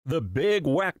The Big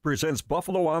Whack presents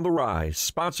Buffalo on the Rise,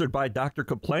 sponsored by Dr.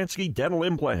 Kaplansky Dental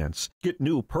Implants. Get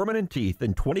new permanent teeth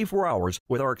in 24 hours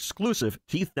with our exclusive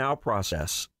Teeth Now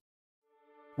process.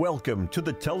 Welcome to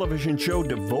the television show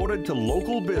devoted to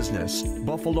local business,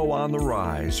 Buffalo on the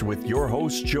Rise, with your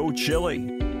host, Joe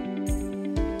Chili.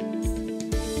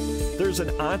 There's an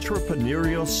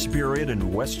entrepreneurial spirit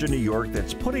in Western New York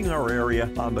that's putting our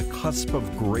area on the cusp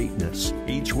of greatness.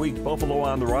 Each week, Buffalo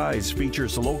on the Rise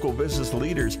features local business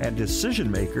leaders and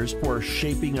decision makers who are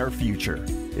shaping our future.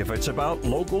 If it's about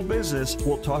local business,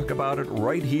 we'll talk about it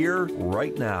right here,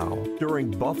 right now, during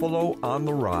Buffalo on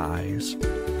the Rise.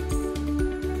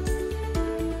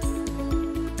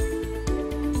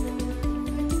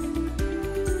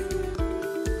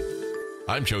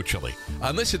 I'm Joe Chili.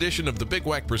 On this edition of The Big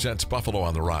Whack presents Buffalo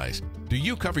on the Rise, do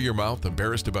you cover your mouth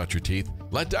embarrassed about your teeth?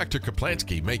 Let Dr.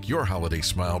 Kaplansky make your holiday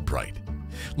smile bright.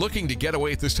 Looking to get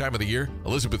away at this time of the year?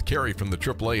 Elizabeth Carey from the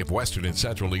AAA of Western and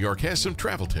Central New York has some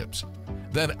travel tips.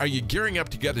 Then, are you gearing up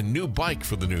to get a new bike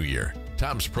for the new year?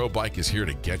 Tom's Pro Bike is here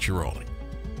to get you rolling.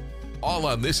 All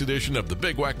on this edition of The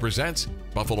Big Whack presents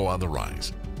Buffalo on the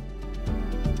Rise.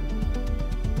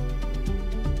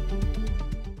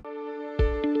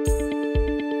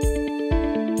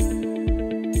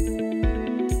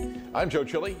 I'm Joe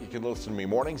Chili. You can listen to me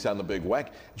mornings on The Big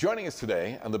Whack. Joining us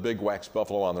today on The Big Whack's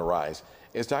Buffalo on the Rise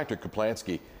is Dr.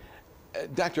 Kaplansky.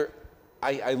 Doctor,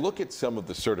 I look at some of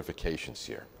the certifications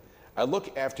here. I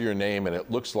look after your name and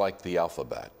it looks like the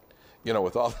alphabet, you know,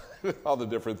 with all the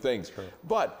different things. Sure.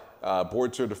 But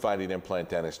board certified in implant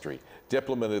dentistry,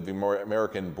 diplomat of the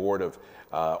American Board of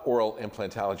Oral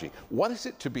Implantology. What is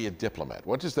it to be a diplomat?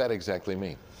 What does that exactly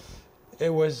mean?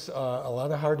 It was a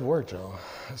lot of hard work, Joe,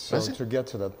 so to get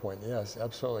to that point. Yes,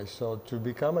 absolutely. So to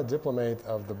become a diplomat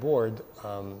of the board,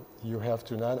 you have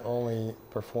to not only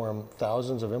perform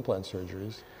thousands of implant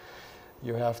surgeries,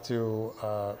 you have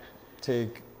to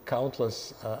take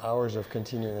countless hours of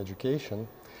continuing education,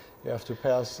 you have to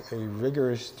pass a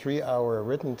rigorous 3-hour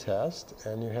written test,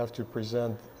 and you have to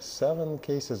present 7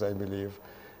 cases, I believe,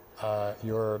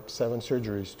 your 7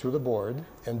 surgeries to the board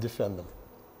and defend them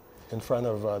in front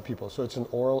of people. So it's an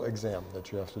oral exam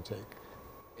that you have to take.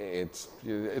 It's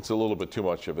a little bit too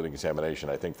much of an examination,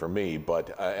 I think, for me,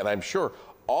 but and I'm sure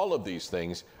all of these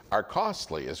things are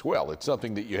costly as well. It's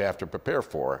something that you have to prepare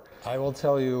for. I will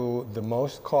tell you the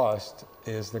most cost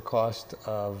is the cost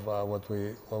of what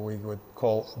we would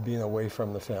call being away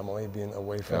from the family, being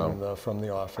away from the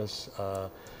office.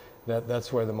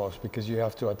 That's where the most, because you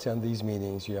have to attend these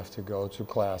meetings, you have to go to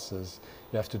classes,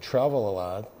 you have to travel a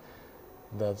lot.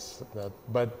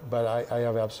 But I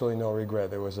have absolutely no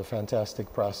regret. It was a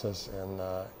fantastic process, and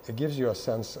it gives you a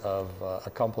sense of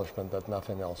accomplishment that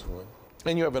nothing else would.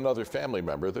 And you have another family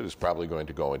member that is probably going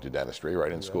to go into dentistry,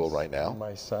 right, in school right now.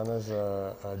 My son is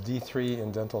a D3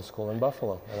 in dental school in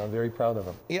Buffalo, and I'm very proud of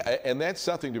him. Yeah, and that's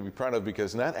something to be proud of,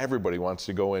 because not everybody wants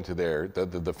to go into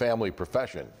the family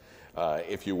profession,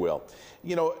 if you will.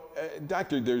 You know,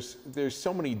 Doctor, there's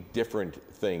so many different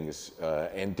things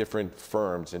and different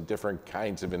firms and different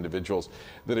kinds of individuals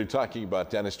that are talking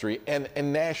about dentistry, and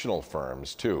national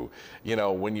firms too. You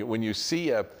know, when you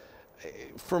see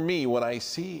for me, when I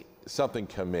see something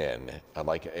come in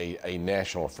like a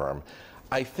national firm,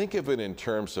 I think of it in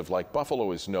terms of, like,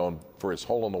 Buffalo is known for its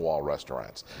hole-in-the-wall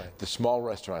restaurants, right. The small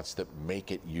restaurants that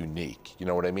make it unique, you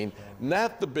know what I mean? Yeah.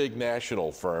 Not the big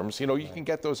national firms, you know, you can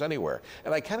get those anywhere.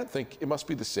 And I kind of think it must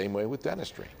be the same way with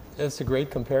dentistry. It's a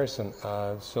great comparison.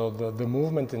 So the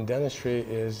movement in dentistry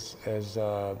is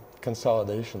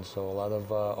consolidation, so a lot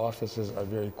of offices are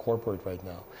very corporate right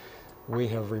now. We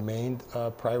have remained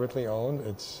privately owned.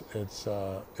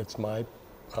 It's my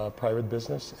private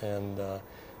business, and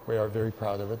we are very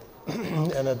proud of it,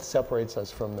 and it separates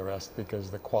us from the rest because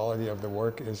the quality of the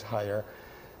work is higher,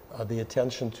 the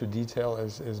attention to detail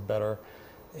is better,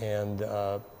 and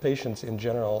patients in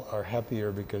general are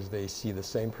happier because they see the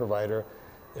same provider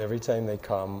every time they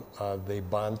come. They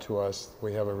bond to us,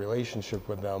 we have a relationship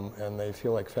with them, and they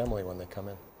feel like family when they come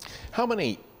in. How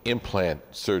many implant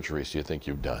surgeries do you think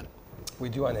you've done? We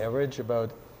do on average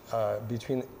about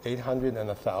between 800 and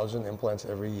 1,000 implants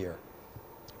every year.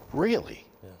 Really?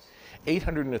 Yes.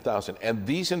 800 and 1,000. And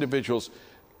these individuals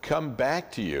come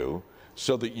back to you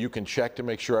so that you can check to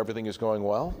make sure everything is going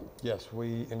well? Yes,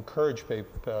 we encourage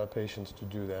patients to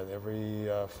do that every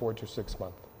 4 to 6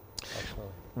 months.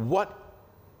 Absolutely. What,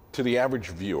 to the average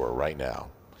viewer right now,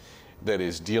 that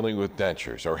is dealing with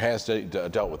dentures or has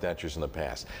dealt with dentures in the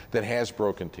past, that has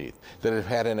broken teeth, that have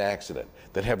had an accident,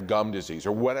 that have gum disease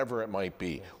or whatever it might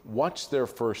be, what's their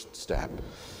first step?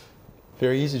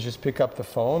 Very easy, just pick up the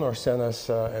phone or send us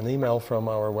an email from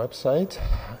our website.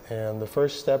 And the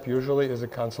first step usually is a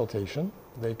consultation.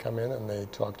 They come in and they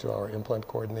talk to our implant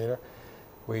coordinator.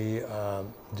 We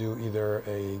do either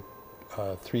a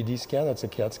 3D scan, that's a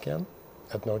CAT scan,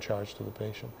 at no charge to the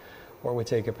patient, or we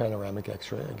take a panoramic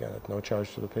x-ray, again, at no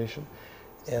charge to the patient.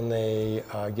 And they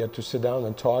get to sit down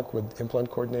and talk with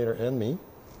implant coordinator and me.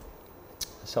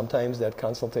 Sometimes that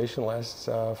consultation lasts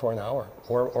for an hour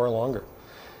or longer.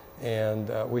 And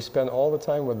we spend all the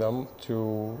time with them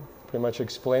to pretty much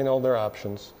explain all their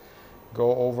options,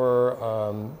 go over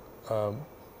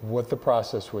what the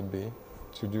process would be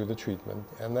to do the treatment,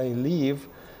 and they leave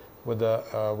with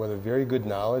a very good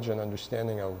knowledge and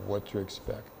understanding of what to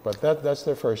expect. But that's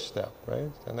their first step,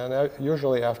 right? And then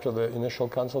usually after the initial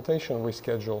consultation, we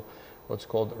schedule what's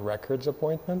called a records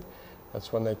appointment.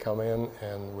 That's when they come in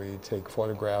and we take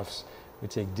photographs, we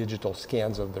take digital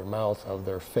scans of their mouth, of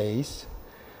their face.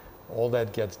 All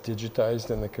that gets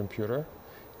digitized in the computer,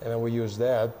 and then we use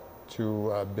that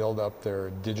to build up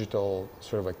their digital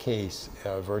sort of a case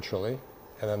virtually,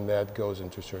 and then that goes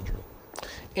into surgery.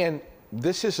 And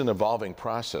this is an evolving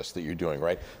process that you're doing,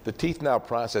 right? The Teeth Now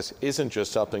process isn't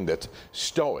just something that's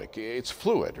stoic, it's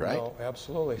fluid, right? No,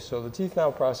 absolutely. So the Teeth Now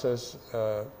process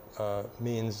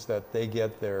means that they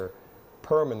get their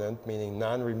permanent, meaning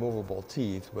non-removable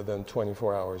teeth within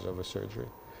 24 hours of a surgery.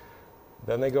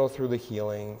 Then they go through the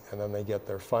healing, and then they get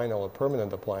their final or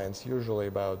permanent appliance, usually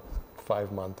about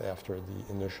 5 months after the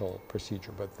initial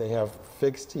procedure. But they have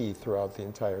fixed teeth throughout the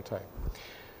entire time.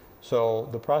 So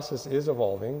the process is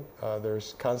evolving.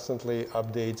 There's constantly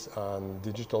updates on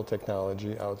digital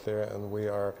technology out there, and we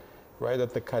are right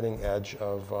at the cutting edge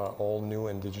of all new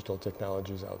and digital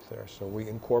technologies out there. So we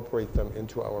incorporate them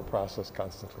into our process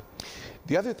constantly.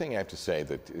 The other thing I have to say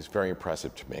that is very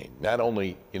impressive to me, not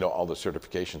only all the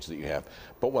certifications that you have,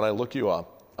 but when I look you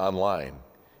up online,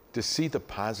 to see the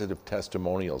positive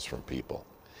testimonials from people,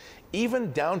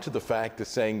 even down to the fact of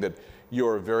saying that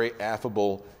you're very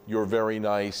affable, you're very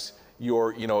nice,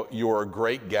 you're a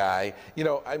great guy.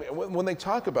 I mean, when they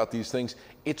talk about these things,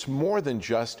 it's more than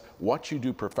just what you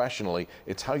do professionally,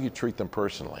 it's how you treat them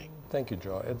personally. Thank you,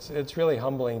 Joe. It's really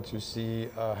humbling to see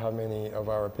how many of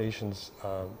our patients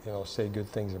say good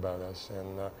things about us.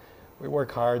 And we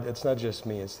work hard. It's not just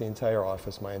me, it's the entire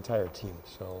office, my entire team.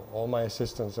 So all my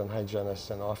assistants and hygienists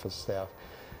and office staff,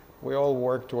 we all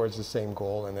work towards the same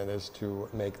goal, and it is to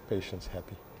make patients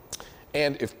happy.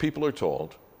 And if people are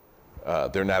told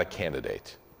they're not a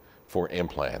candidate for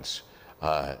implants,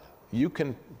 you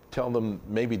can tell them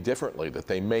maybe differently that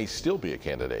they may still be a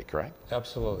candidate, correct?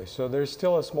 Absolutely. So there's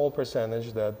still a small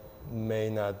percentage that may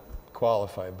not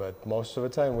qualify, but most of the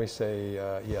time we say,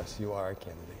 yes, you are a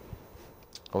candidate.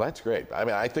 Well, that's great. I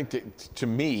mean, I think to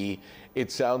me, it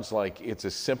sounds like it's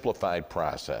a simplified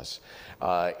process.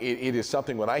 It is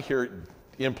something, when I hear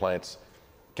implants,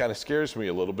 kind of scares me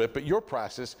a little bit, but your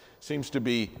process seems to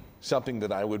be something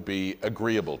that I would be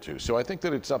agreeable to. So I think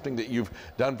that it's something that you've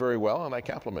done very well, and I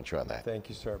compliment you on that. Thank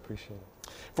you, sir. I appreciate it.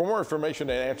 For more information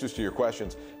and answers to your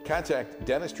questions, contact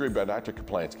Dentistry by Dr.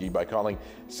 Kaplansky by calling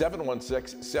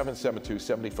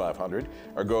 716-772-7500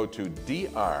 or go to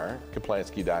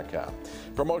drkaplansky.com.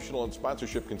 Promotional and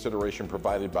sponsorship consideration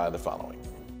provided by the following.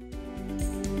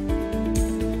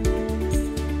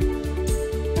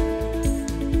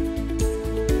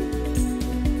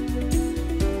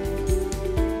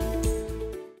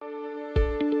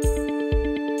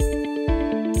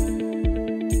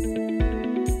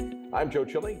 I'm Joe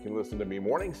Chile. You can listen to me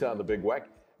mornings on the Big Weck.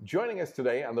 Joining us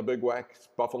today on the Big Weck's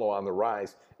Buffalo on the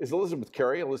Rise is Elizabeth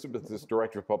Carey. Elizabeth is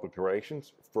Director of Public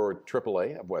Relations for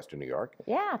AAA of Western New York.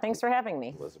 Yeah, thanks for having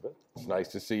me. Elizabeth, it's nice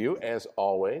to see you as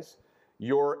always.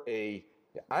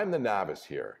 I'm the novice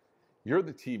here. You're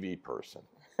the TV person.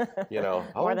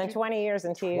 More than 20 years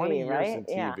in TV, 20 years right? in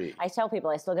TV. Yeah. I tell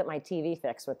people I still get my TV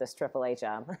fix with this AAA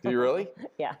job. Do you really?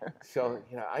 Yeah. So,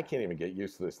 I can't even get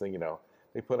used to this thing,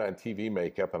 They put on TV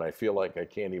makeup and I feel like I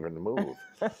can't even move.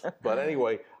 But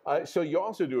anyway, so you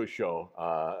also do a show,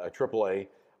 a AAA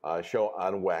show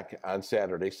on WEC on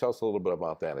Saturdays. Tell us a little bit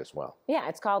about that as well. Yeah,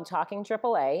 it's called Talking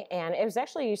AAA, and it was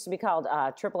actually used to be called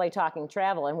AAA Talking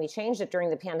Travel, and we changed it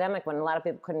during the pandemic when a lot of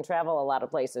people couldn't travel a lot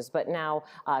of places. But now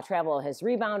travel has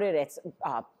rebounded. It's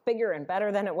bigger and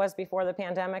better than it was before the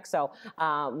pandemic. So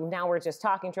now we're just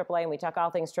talking AAA, and we talk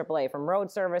all things AAA, from road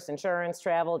service, insurance,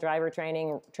 travel, driver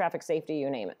training, traffic safety,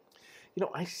 you name it.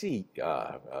 I see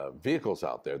vehicles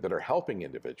out there that are helping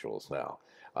individuals now.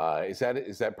 Is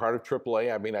that part of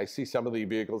AAA? I mean, I see some of the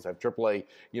vehicles have AAA,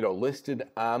 listed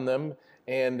on them,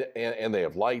 and they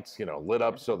have lights, lit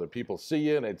up so that people see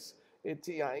you, and it's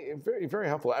very, very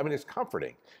helpful. I mean, it's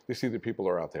comforting to see that people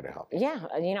are out there to help you.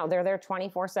 Yeah, you know, they're there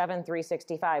 24/7,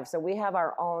 365. So we have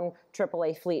our own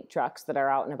AAA fleet trucks that are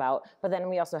out and about, but then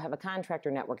we also have a contractor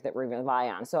network that we rely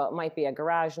on. So it might be a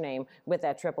garage name with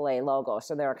that AAA logo.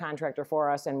 So they're a contractor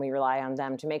for us, and we rely on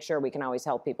them to make sure we can always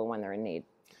help people when they're in need.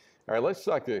 All right, let's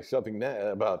talk to something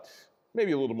about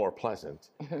maybe a little more pleasant.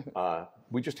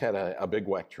 We just had a big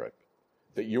WEC trip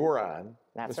that you were on.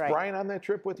 That's Was right. Brian on that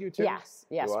trip with you too? Yes.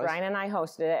 Brian and I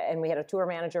hosted it, and we had a tour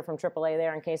manager from AAA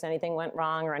there in case anything went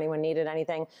wrong or anyone needed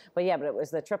anything. But yeah, it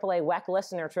was the AAA WEC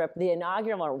listener trip, the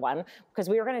inaugural one, because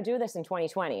we were going to do this in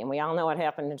 2020, and we all know what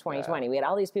happened in 2020. We had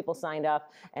all these people signed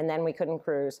up, and then we couldn't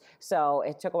cruise. So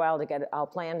it took a while to get it all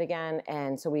planned again,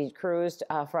 and so we cruised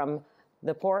from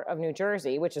the port of New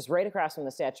Jersey, which is right across from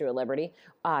the Statue of Liberty,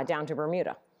 down to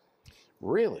Bermuda.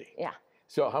 Really? Yeah.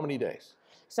 So how many days?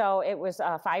 So it was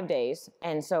 5 days,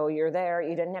 and so you're there.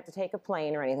 You didn't have to take a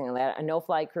plane or anything like that, a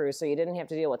no-fly cruise, so you didn't have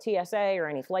to deal with TSA or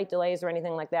any flight delays or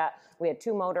anything like that. We had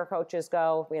 2 motor coaches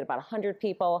go. We had about 100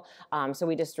 people, so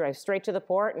we just drive straight to the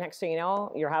port. Next thing you know,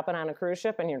 you're hopping on a cruise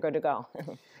ship, and you're good to go.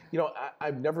 You know,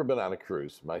 I've never been on a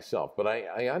cruise myself, but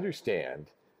I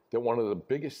understand that one of the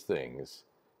biggest things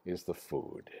is the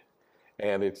food,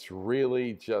 and it's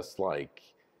really just like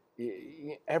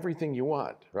everything you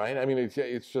want, right? I mean,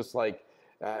 it's just like,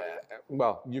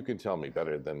 well, you can tell me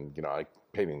better than, you know,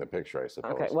 painting the picture, I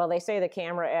suppose. Okay, well, they say the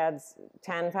camera adds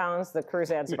 10 pounds, the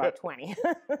cruise adds about 20.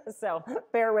 So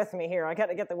bear with me here. I got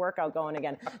to get the workout going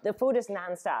again. The food is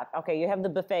nonstop. Okay, you have the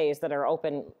buffets that are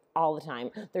open all the time.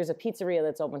 There's a pizzeria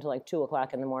that's open till like 2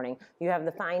 o'clock in the morning. You have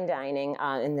the fine dining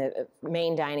in the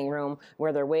main dining room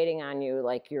where they're waiting on you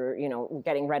like you're, you know,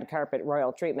 getting red carpet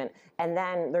royal treatment. And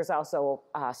then there's also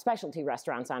specialty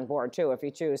restaurants on board too, if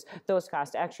you choose. Those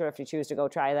cost extra if you choose to go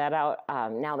try that out.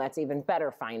 Now that's even better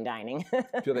fine dining.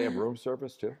 Do they have room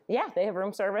service too? Yeah, they have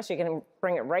room service. You can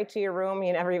bring it right to your room.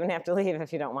 You never even have to leave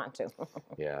if you don't want to.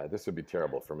 Yeah, this would be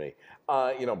terrible for me.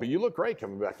 You know, but you look great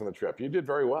coming back from the trip. You did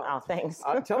very well. Oh, thanks.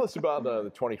 Tell us about the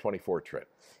 2024 trip.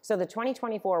 So the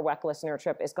 2024 WEC listener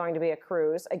trip is going to be a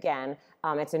cruise again.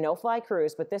 It's a no-fly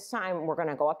cruise, but this time we're going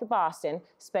to go up to Boston,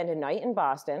 spend a night in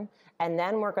Boston, and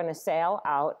then we're going to sail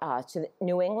out to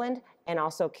New England and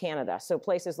also Canada. So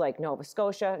places like Nova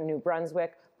Scotia, New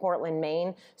Brunswick, Portland,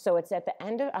 Maine. So it's at the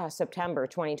end of September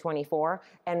 2024,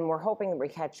 and we're hoping that we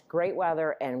catch great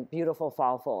weather and beautiful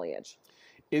fall foliage.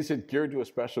 Is it geared to a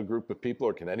special group of people,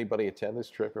 or can anybody attend this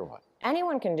trip, or what?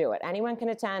 Anyone can do it. Anyone can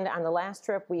attend. On the last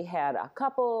trip, we had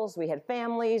couples, we had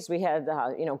families, we had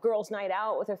you know, girls' night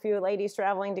out with a few ladies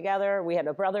traveling together. We had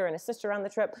a brother and a sister on the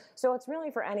trip. So it's really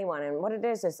for anyone. And what it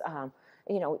is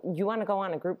you know, you want to go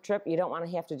on a group trip, you don't want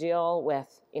to have to deal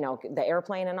with, you know, the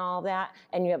airplane and all of that,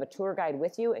 and you have a tour guide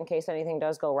with you in case anything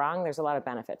does go wrong. There's a lot of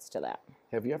benefits to that.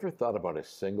 Have you ever thought about a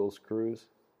singles cruise?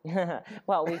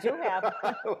 Well, we do have,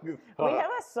 we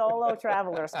have a solo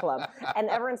travelers club, and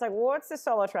everyone's like, what's the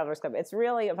solo travelers club? It's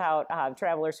really about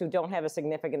travelers who don't have a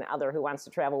significant other who wants to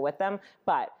travel with them,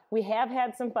 but we have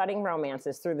had some budding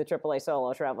romances through the AAA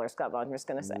Solo Travelers Club, I'm just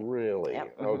going to say. Really?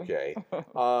 Yep. Okay.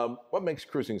 What makes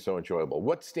cruising so enjoyable?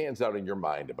 What stands out in your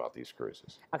mind about these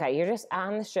cruises? Okay, you're just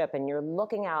on the ship, and you're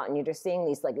looking out, and you're just seeing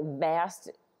these like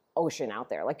vast ocean out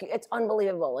there. Like, it's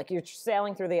unbelievable. Like, you're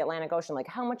sailing through the Atlantic Ocean. Like,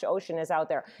 how much ocean is out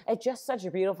there? It's just such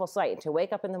a beautiful sight. To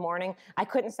wake up in the morning, I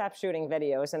couldn't stop shooting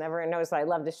videos, and everyone knows I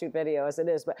love to shoot video as it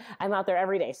is, but I'm out there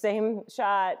every day. Same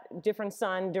shot, different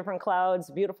sun, different clouds,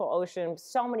 beautiful ocean,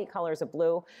 so many colors of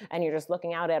blue, and you're just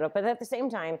looking out at it. But at the same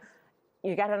time,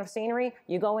 you got enough scenery,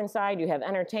 you go inside, you have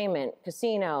entertainment,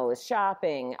 casinos,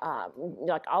 shopping,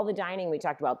 like all the dining we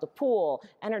talked about, the pool,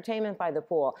 entertainment by the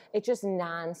pool. It's just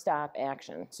nonstop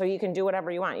action. So you can do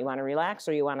whatever you want. You want to relax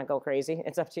or you want to go crazy.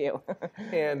 It's up to you.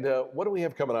 And what do we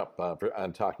have coming up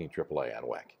on Talking AAA on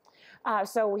WEC?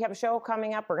 So we have a show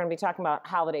coming up. We're going to be talking about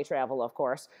holiday travel, of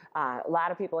course. A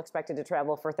lot of people expected to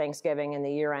travel for Thanksgiving and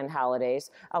the year-end holidays.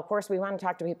 Of course, we want to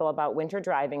talk to people about winter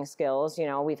driving skills. You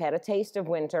know, we've had a taste of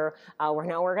winter. We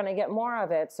know we're going to get more of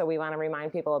it, so we want to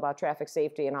remind people about traffic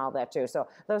safety and all that, too. So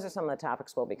those are some of the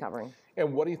topics we'll be covering.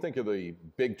 And what do you think of the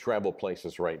big travel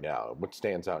places right now? What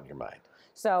stands out in your mind?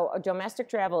 So domestic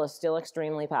travel is still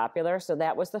extremely popular. So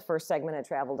that was the first segment of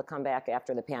travel to come back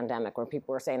after the pandemic, where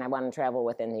people were saying, I want to travel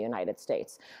within the United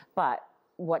States. But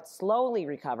what slowly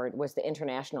recovered was the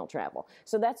international travel.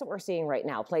 So that's what we're seeing right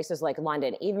now. Places like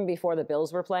London, even before the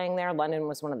Bills were playing there, London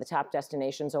was one of the top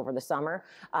destinations over the summer.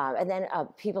 And then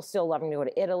people still loving to go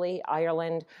to Italy,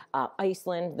 Ireland,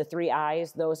 Iceland, the Three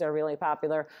Eyes. Those are really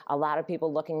popular. A lot of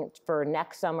people looking for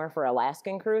next summer for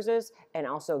Alaskan cruises, and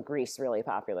also Greece, really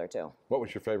popular too. What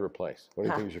was your favorite place? What do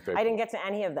you think was your favorite? I didn't get to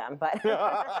any of them, but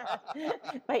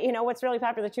but you know what's really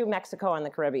popular too? Mexico and the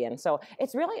Caribbean. So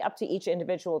it's really up to each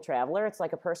individual traveler. It's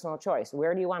like a personal choice.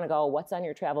 Where do you want to go? What's on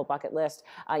your travel bucket list?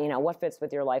 You know, what fits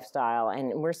with your lifestyle?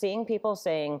 And we're seeing people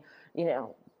saying, you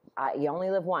know, you only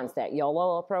live once. That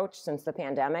YOLO approach since the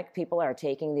pandemic, people are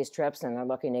taking these trips and they're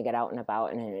looking to get out and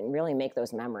about and really make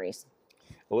those memories.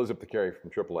 Elizabeth Carey from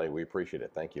AAA, we appreciate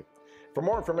it. Thank you. For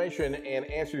more information and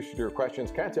answers to your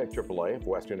questions, contact AAA of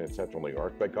Western and Central New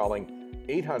York by calling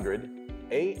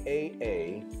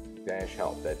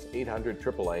 800-AAA-HELP. That's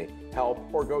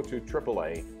 800-AAA-HELP, or go to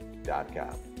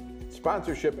AAA.com.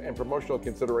 Sponsorship and promotional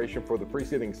consideration for the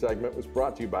preceding segment was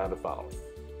brought to you by the following.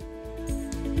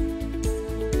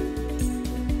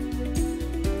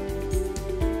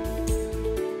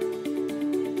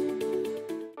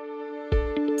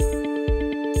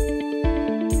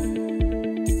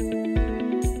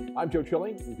 I'm Joe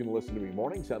Chilling. You can listen to me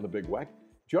mornings on the Big Weck.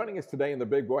 Joining us today in the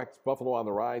Big Weck's Buffalo on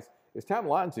the Rise is Tom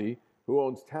Lonzi, who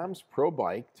owns Tom's Pro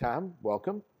Bike. Tom,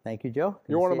 welcome. Thank you, Joe.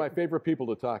 You're one of my favorite people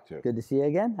to talk to. Good to see you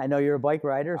again. I know you're a bike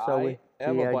rider, so we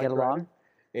get along.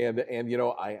 And you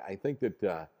know, I think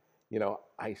that, you know,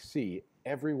 I see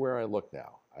everywhere I look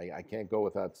now. I can't go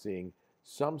without seeing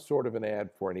some sort of an ad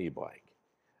for an e-bike.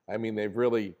 I mean, they've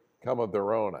really come of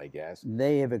their own, I guess.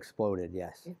 They have exploded,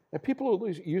 yes. And people are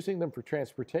using them for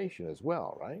transportation as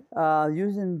well, right?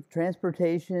 Using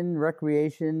transportation,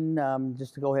 recreation,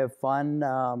 just to go have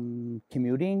fun.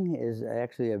 Commuting is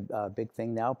actually a big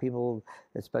thing now. People,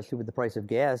 especially with the price of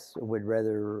gas, would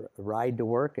rather ride to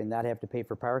work and not have to pay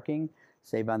for parking,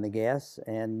 save on the gas,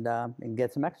 and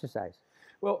get some exercise.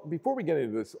 Well, before we get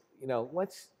into this, you know,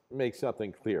 let's make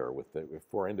something clear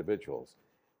for individuals.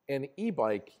 An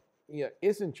e-bike, you know,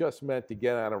 isn't just meant to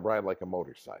get on a ride like a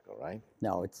motorcycle, right?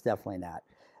 No, it's definitely not.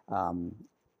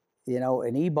 You know,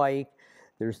 an e-bike,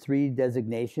 there's 3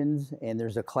 designations, and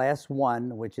there's a class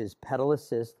 1, which is pedal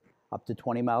assist up to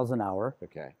 20 miles an hour.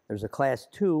 Okay. There's a class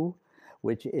 2,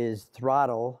 which is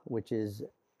throttle, which is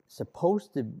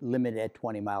supposed to limit at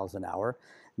 20 miles an hour.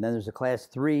 And then there's a class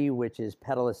 3, which is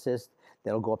pedal assist,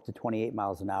 that'll go up to 28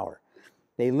 miles an hour.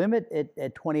 They limit it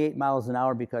at 28 miles an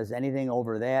hour because anything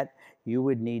over that, you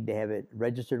would need to have it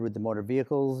registered with the motor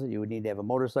vehicles. You would need to have a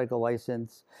motorcycle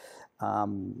license.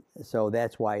 So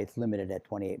that's why it's limited at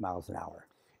 28 miles an hour.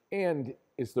 And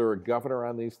is there a governor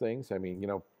on these things? I mean, you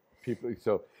know, people,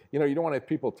 so, you know, you don't want to have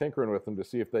people tinkering with them to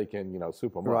see if they can, you know,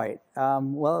 soup them up. Right.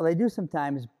 Well, they do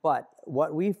sometimes, but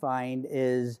what we find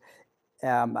is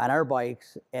on our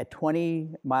bikes at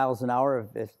 20 miles an hour,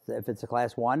 if it's a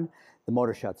class 1, the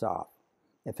motor shuts off.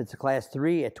 If it's a class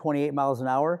 3 at 28 miles an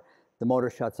hour, the motor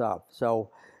shuts off.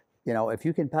 So, you know, if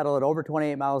you can pedal it over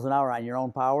 28 miles an hour on your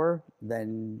own power,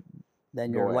 then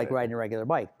you're like riding a regular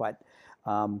bike. But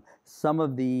some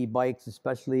of the bikes,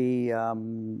 especially, you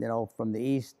know, from the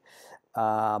east,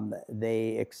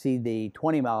 they exceed the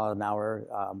 20 mile an hour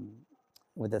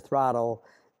with the throttle.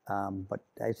 But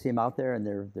I see them out there,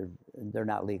 and they're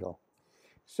not legal.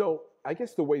 So I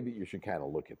guess the way that you should kind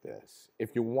of look at this,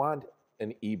 if you want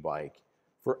an e-bike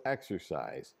for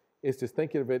exercise, is to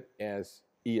think of it as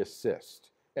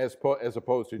e-assist, as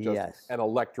opposed to just an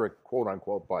electric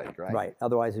quote-unquote bike, right? Right.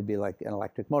 Otherwise, it'd be like an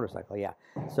electric motorcycle, yeah.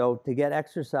 So to get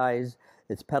exercise,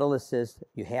 it's pedal assist.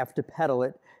 You have to pedal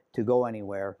it to go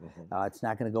anywhere. Mm-hmm. It's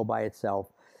not going to go by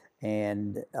itself.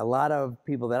 And a lot of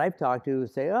people that I've talked to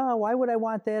say, oh, why would I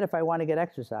want that if I want to get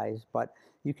exercise? But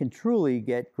you can truly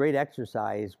get great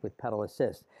exercise with pedal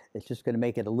assist. It's just going to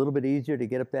make it a little bit easier to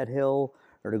get up that hill,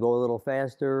 or to go a little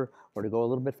faster, or to go a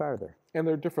little bit farther. And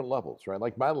there are different levels, right?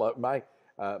 Like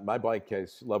my bike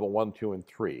has level 1, 2, and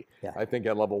 3. Yeah. I think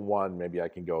at level 1, maybe I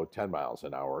can go 10 miles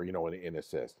an hour, you know, in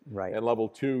assist. Right. And level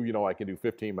 2, you know, I can do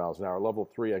 15 miles an hour. Level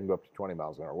 3, I can go up to 20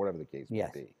 miles an hour, whatever the case may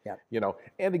be. Yeah. You know,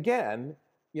 and again,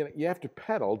 you know, you have to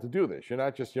pedal to do this. You're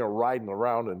not just, you know, riding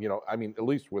around and, you know, I mean, at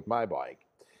least with my bike.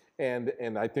 And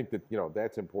I think that, you know,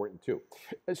 that's important too.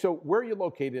 So where are you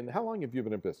located and how long have you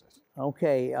been in business?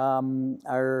 Okay,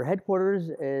 our headquarters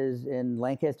is in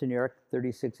Lancaster, New York,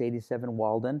 3687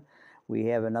 Walden. We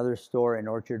have another store in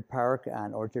Orchard Park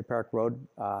on Orchard Park Road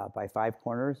by Five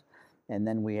Corners. And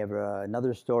then we have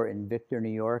another store in Victor, New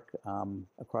York,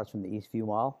 across from the Eastview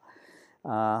Mall.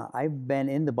 I've been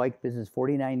in the bike business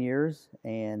 49 years,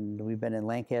 and we've been in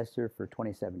Lancaster for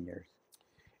 27 years.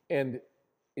 And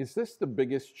Is this the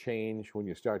biggest change when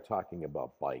you start talking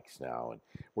about bikes now, and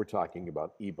we're talking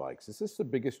about e-bikes? Is this the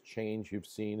biggest change you've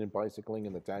seen in bicycling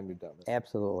in the time you've done this?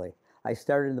 Absolutely. I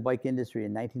started in the bike industry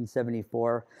in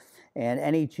 1974, and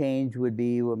any change would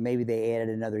be, well, maybe they added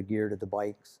another gear to the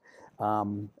bikes.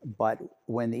 But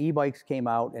when the e-bikes came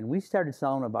out, and we started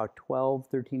selling about 12,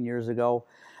 13 years ago,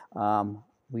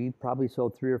 we probably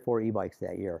sold 3 or 4 e-bikes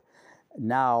that year.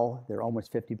 Now, they're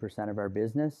almost 50% of our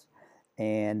business,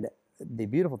 and the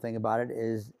beautiful thing about it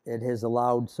is it has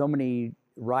allowed so many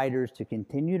riders to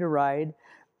continue to ride,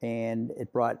 and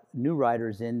it brought new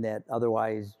riders in that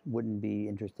otherwise wouldn't be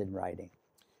interested in riding.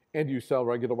 And you sell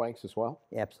regular bikes as well?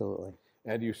 Absolutely.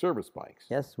 And you service bikes?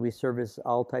 Yes, we service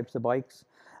all types of bikes,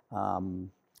 you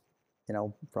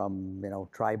know, from, you know,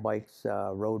 tri-bikes,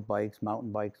 road bikes,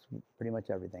 mountain bikes, pretty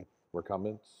much everything.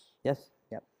 Recumbents? Yes,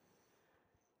 yep.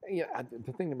 Yeah,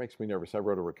 the thing that makes me nervous, I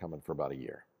rode a recumbent for about a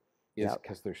year, is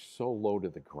because they're so low to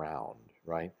the ground,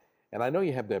 right? And I know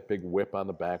you have that big whip on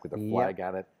the back with a flag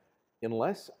on it.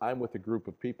 Unless I'm with a group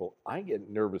of people, I get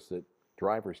nervous that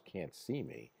drivers can't see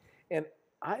me. And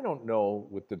I don't know,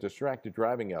 with the distracted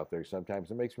driving out there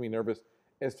sometimes, it makes me nervous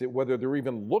as to whether they're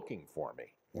even looking for me,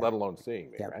 let alone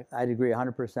seeing me, right? I'd agree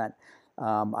 100%.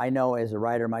 I know as a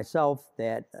rider myself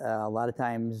that a lot of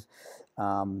times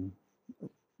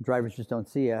drivers just don't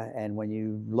see you, and when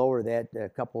you lower that a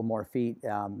couple more feet,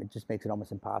 it just makes it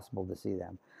almost impossible to see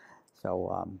them.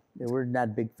 So we're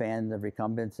not big fans of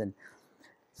recumbents, and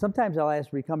sometimes I'll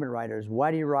ask recumbent riders, why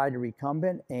do you ride a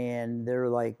recumbent? And they're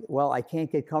like, well, I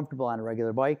can't get comfortable on a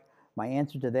regular bike. My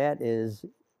answer to that is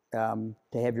to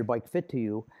have your bike fit to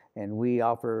you, and we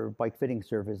offer bike fitting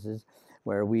services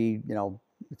where we, you know,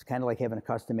 it's kind of like having a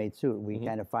custom-made suit. We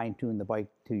kind of fine-tune the bike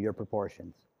to your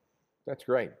proportions. That's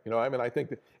great. You know, I mean, I think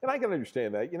that, and I can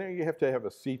understand that, you know, you have to have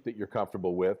a seat that you're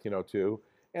comfortable with, you know, too.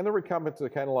 And the recumbents are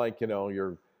kind of like, you know,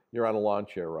 you're on a lawn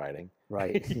chair riding.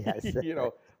 Right, yes. You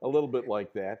know, a little bit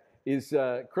like that. Is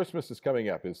Christmas is coming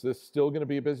up. Is this still going to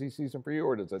be a busy season for you,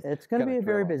 or does it? It's going to be a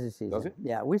very busy season. Does it?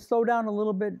 Yeah, we slow down a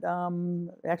little bit,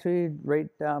 actually, right,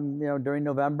 you know, during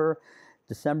November.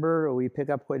 December, we pick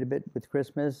up quite a bit with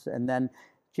Christmas, and then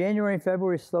January and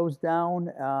February slows down,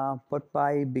 but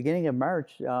by beginning of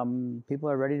March, people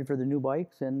are ready for the new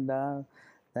bikes, and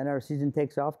then our season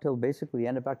takes off till basically the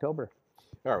end of October.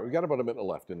 All right, we've got about a minute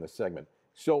left in this segment.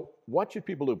 So what should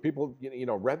people do? People, you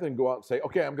know, rather than go out and say,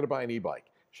 okay, I'm going to buy an e-bike,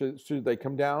 should they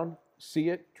come down, see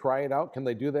it, try it out? Can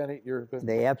they do that at your business?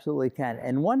 They absolutely can.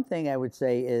 And one thing I would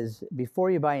say is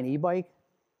before you buy an e-bike,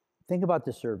 think about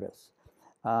the service.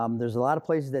 There's a lot of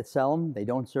places that sell them. They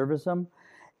don't service them.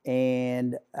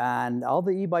 And on all the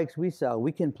e-bikes we sell,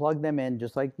 we can plug them in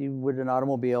just like you would an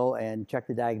automobile and check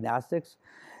the diagnostics.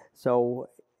 So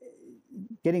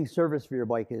getting service for your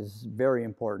bike is very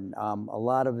important. A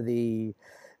lot of the,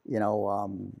 you know,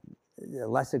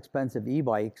 less expensive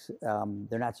e-bikes,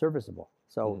 they're not serviceable.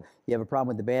 So you have a problem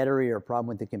with the battery or a problem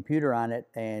with the computer on it,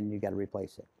 and you got to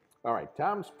replace it. All right,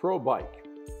 Tom's Pro Bike.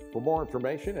 For more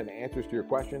information and answers to your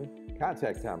question,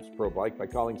 contact Tom's Pro Bike by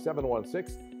calling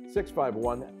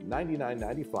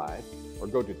 716-651-9995 or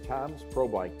go to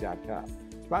tomsprobike.com.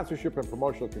 Sponsorship and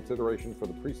promotional consideration for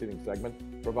the preceding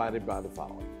segment provided by the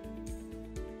following.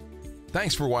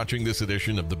 Thanks for watching this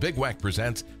edition of the Big Wack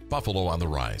Presents Buffalo on the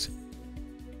Rise.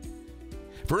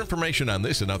 For information on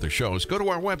this and other shows, go to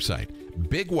our website,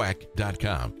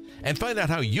 bigwack.com, and find out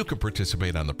how you can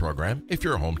participate on the program if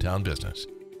you're a hometown business.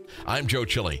 I'm Joe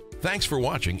Chili. Thanks for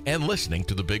watching and listening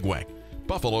to the Big Wack,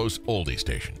 Buffalo's oldie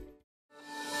station.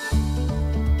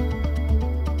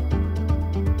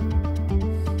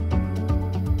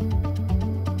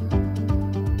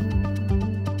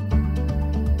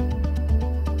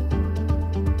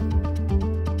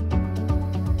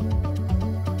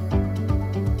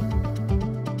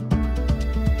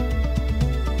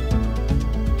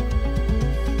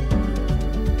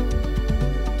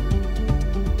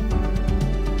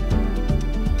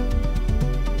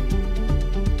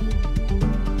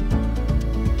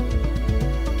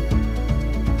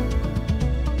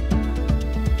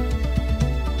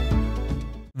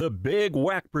 The Big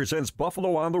Wack Presents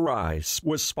Buffalo on the Rise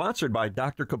was sponsored by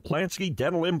Dr. Kaplansky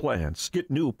Dental Implants. Get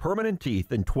new permanent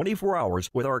teeth in 24 hours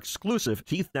with our exclusive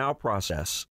Teeth Now process.